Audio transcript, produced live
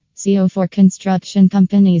SEO for construction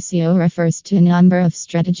companies. SEO refers to a number of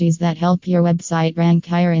strategies that help your website rank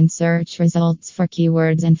higher in search results for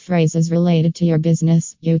keywords and phrases related to your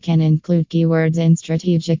business. You can include keywords in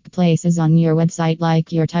strategic places on your website,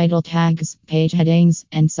 like your title tags, page headings,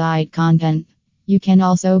 and site content. You can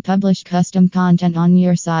also publish custom content on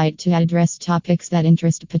your site to address topics that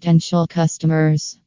interest potential customers.